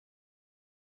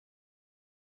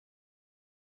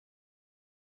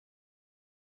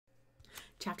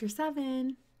Chapter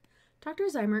 7. Dr.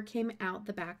 Zymer came out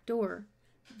the back door.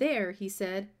 "There," he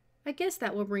said. "I guess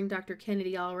that will bring Dr.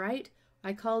 Kennedy all right.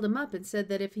 I called him up and said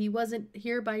that if he wasn't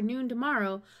here by noon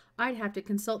tomorrow, I'd have to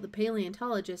consult the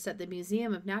paleontologist at the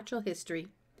Museum of Natural History.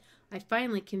 I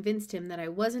finally convinced him that I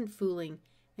wasn't fooling,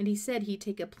 and he said he'd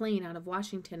take a plane out of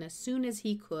Washington as soon as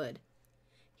he could."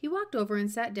 He walked over and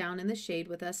sat down in the shade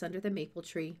with us under the maple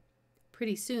tree.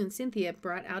 Pretty soon Cynthia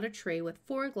brought out a tray with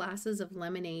 4 glasses of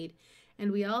lemonade,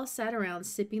 and we all sat around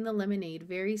sipping the lemonade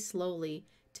very slowly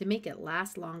to make it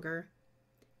last longer.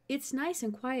 "It's nice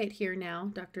and quiet here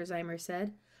now," Dr. Zymer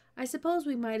said. "I suppose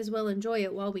we might as well enjoy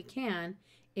it while we can.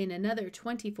 In another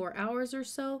 24 hours or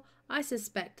so, I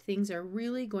suspect things are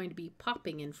really going to be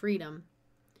popping in freedom."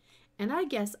 "And I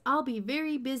guess I'll be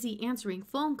very busy answering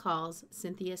phone calls,"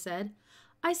 Cynthia said.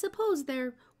 "I suppose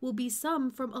there will be some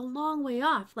from a long way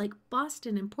off, like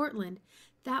Boston and Portland.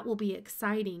 That will be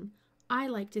exciting. I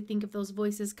like to think of those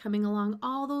voices coming along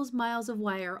all those miles of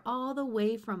wire all the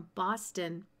way from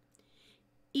Boston."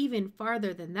 "Even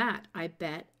farther than that, I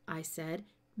bet," I said.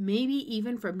 "Maybe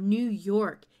even from New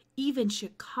York, even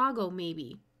Chicago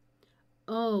maybe."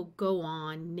 "Oh, go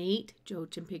on, Nate," Joe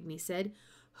Champigny said.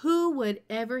 "Who would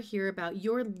ever hear about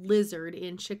your lizard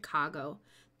in Chicago?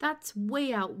 That's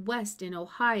way out west in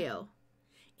Ohio."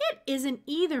 "It isn't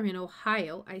either in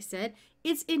Ohio," I said.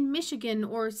 "It's in Michigan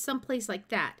or someplace like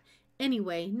that.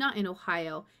 Anyway, not in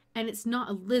Ohio. And it's not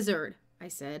a lizard," I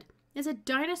said. "It's a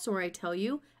dinosaur, I tell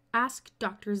you. Ask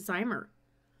Dr. Zymer."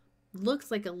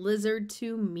 "Looks like a lizard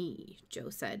to me,"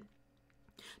 Joe said.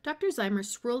 Dr. Zymer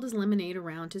swirled his lemonade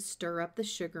around to stir up the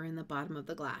sugar in the bottom of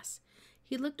the glass.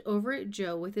 He looked over at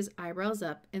Joe with his eyebrows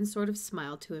up and sort of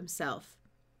smiled to himself.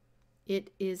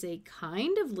 "It is a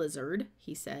kind of lizard,"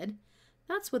 he said.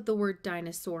 "That's what the word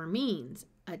dinosaur means,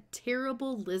 a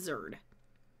terrible lizard."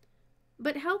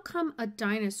 "But how come a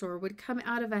dinosaur would come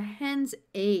out of a hen's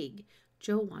egg?"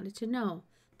 Joe wanted to know.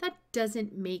 "That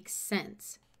doesn't make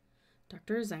sense."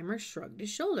 Dr. Zymer shrugged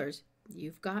his shoulders.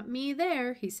 "You've got me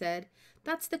there," he said.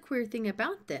 "That's the queer thing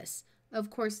about this. Of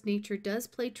course, nature does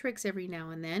play tricks every now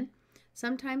and then.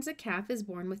 Sometimes a calf is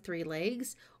born with 3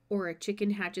 legs, or a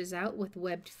chicken hatches out with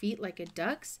webbed feet like a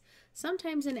duck's.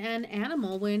 Sometimes an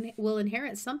animal will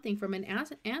inherit something from an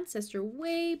ancestor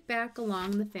way back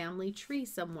along the family tree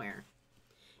somewhere.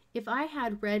 If I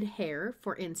had red hair,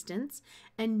 for instance,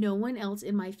 and no one else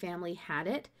in my family had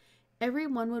it,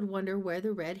 everyone would wonder where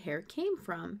the red hair came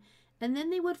from, and then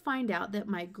they would find out that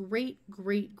my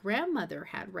great-great-grandmother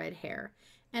had red hair,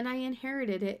 and I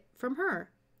inherited it from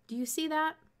her. Do you see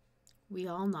that?" We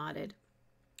all nodded.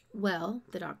 "Well,"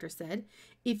 the doctor said,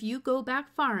 "if you go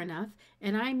back far enough,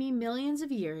 and I mean millions of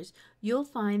years, you'll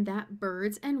find that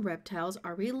birds and reptiles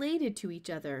are related to each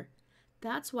other.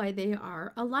 That's why they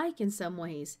are alike in some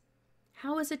ways.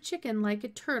 How is a chicken like a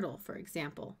turtle, for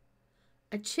example?"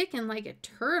 "A chicken like a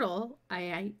turtle?"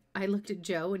 I looked at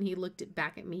Joe and he looked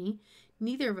back at me.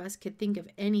 Neither of us could think of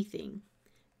anything.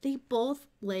 "They both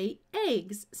lay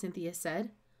eggs," Cynthia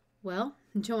said. Well,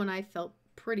 Joe and I felt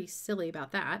pretty silly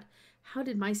about that. How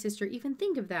did my sister even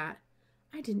think of that?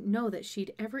 I didn't know that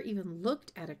she'd ever even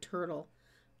looked at a turtle.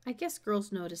 I guess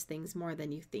girls notice things more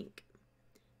than you think.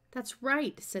 "That's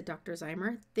right," said Dr.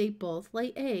 Zymer. "They both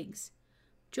lay eggs."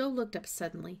 Joe looked up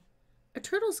suddenly. "A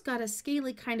turtle's got a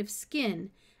scaly kind of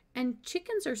skin, and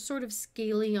chickens are sort of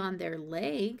scaly on their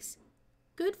legs."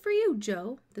 "Good for you,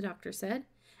 Joe," the doctor said.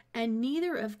 "And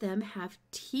neither of them have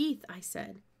teeth," I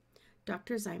said.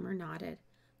 Dr. Zymer nodded.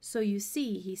 "So you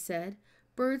see," he said,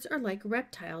 "birds are like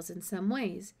reptiles in some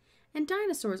ways, and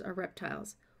dinosaurs are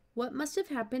reptiles. What must have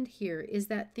happened here is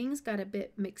that things got a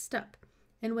bit mixed up,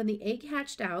 and when the egg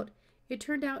hatched out, it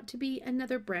turned out to be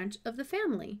another branch of the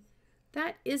family.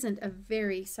 That isn't a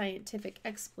very scientific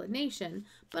explanation,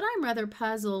 but I'm rather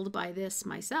puzzled by this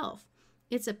myself.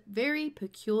 It's a very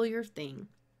peculiar thing."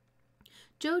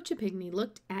 Joe Champigny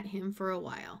looked at him for a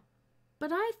while.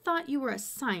 "But I thought you were a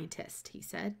scientist," he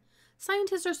said.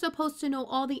 "Scientists are supposed to know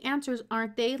all the answers,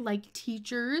 aren't they, like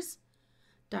teachers?"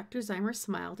 Dr. Zymer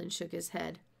smiled and shook his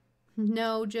head.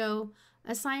 "No, Joe,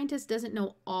 a scientist doesn't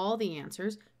know all the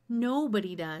answers.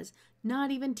 Nobody does,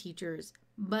 not even teachers.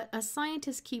 But a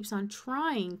scientist keeps on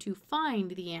trying to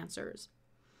find the answers."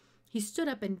 He stood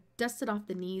up and dusted off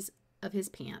the knees of his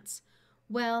pants.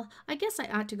 "Well, I guess I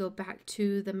ought to go back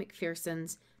to the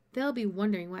McPhersons. They'll be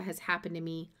wondering what has happened to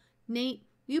me. Nate,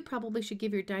 you probably should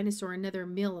give your dinosaur another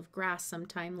meal of grass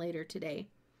sometime later today.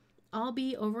 I'll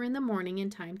be over in the morning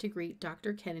in time to greet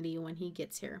Dr. Kennedy when he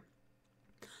gets here."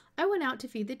 I went out to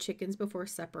feed the chickens before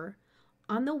supper.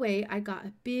 On the way, I got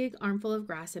a big armful of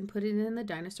grass and put it in the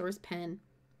dinosaur's pen.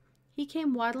 He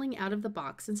came waddling out of the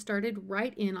box and started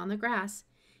right in on the grass.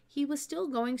 He was still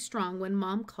going strong when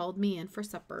Mom called me in for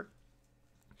supper.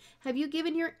 "Have you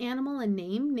given your animal a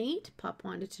name, Nate?" Pop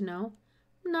wanted to know.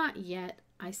 "Not yet,"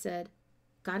 I said.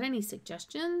 "Got any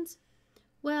suggestions?"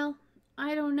 "Well,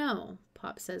 I don't know,"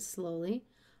 Pop says slowly.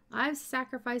 "I've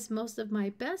sacrificed most of my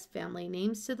best family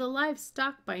names to the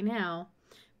livestock by now.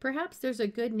 Perhaps there's a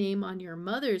good name on your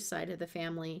mother's side of the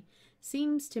family.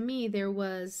 Seems to me there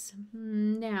was...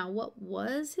 Now, what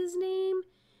was his name?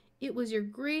 It was your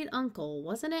great uncle,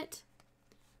 wasn't it?"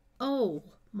 "Oh,"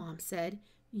 Mom said,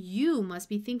 "you must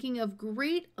be thinking of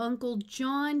great uncle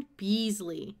John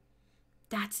Beasley."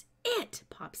 "That's it,"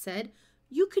 Pop said.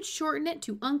 "You could shorten it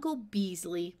to Uncle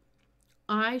Beasley,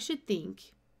 I should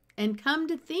think. And come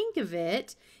to think of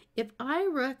it, if I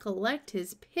recollect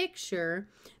his picture,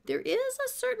 there is a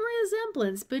certain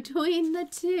resemblance between the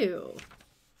two."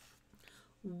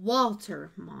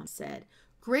 "Walter," Mom said,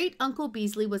 "great Uncle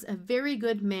Beasley was a very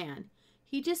good man.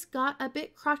 He just got a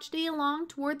bit crotchety along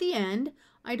toward the end.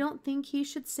 I don't think he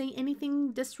should say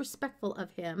anything disrespectful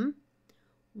of him."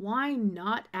 "Why,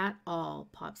 not at all,"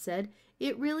 Pop said.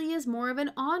 "It really is more of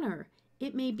an honor.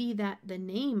 It may be that the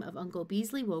name of Uncle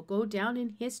Beasley will go down in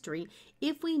history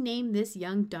if we name this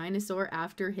young dinosaur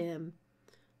after him."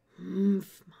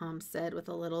 "Humph," Mom said with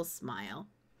a little smile.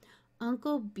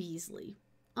 "Uncle Beasley.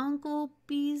 Uncle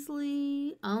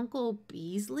Beasley, Uncle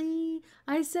Beasley,"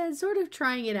 I said, sort of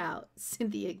trying it out.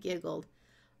 Cynthia giggled.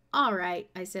 "All right,"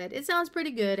 I said. "It sounds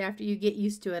pretty good after you get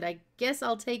used to it. I guess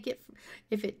I'll take it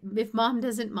if Mom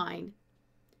doesn't mind."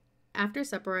 After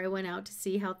supper, I went out to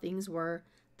see how things were.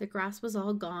 The grass was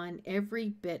all gone, every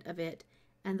bit of it,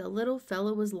 and the little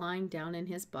fellow was lying down in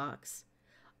his box.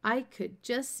 I could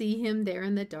just see him there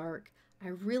in the dark. I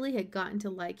really had gotten to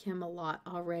like him a lot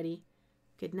already.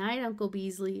 "Good night, Uncle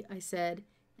Beasley," I said,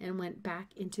 and went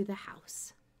back into the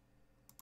house.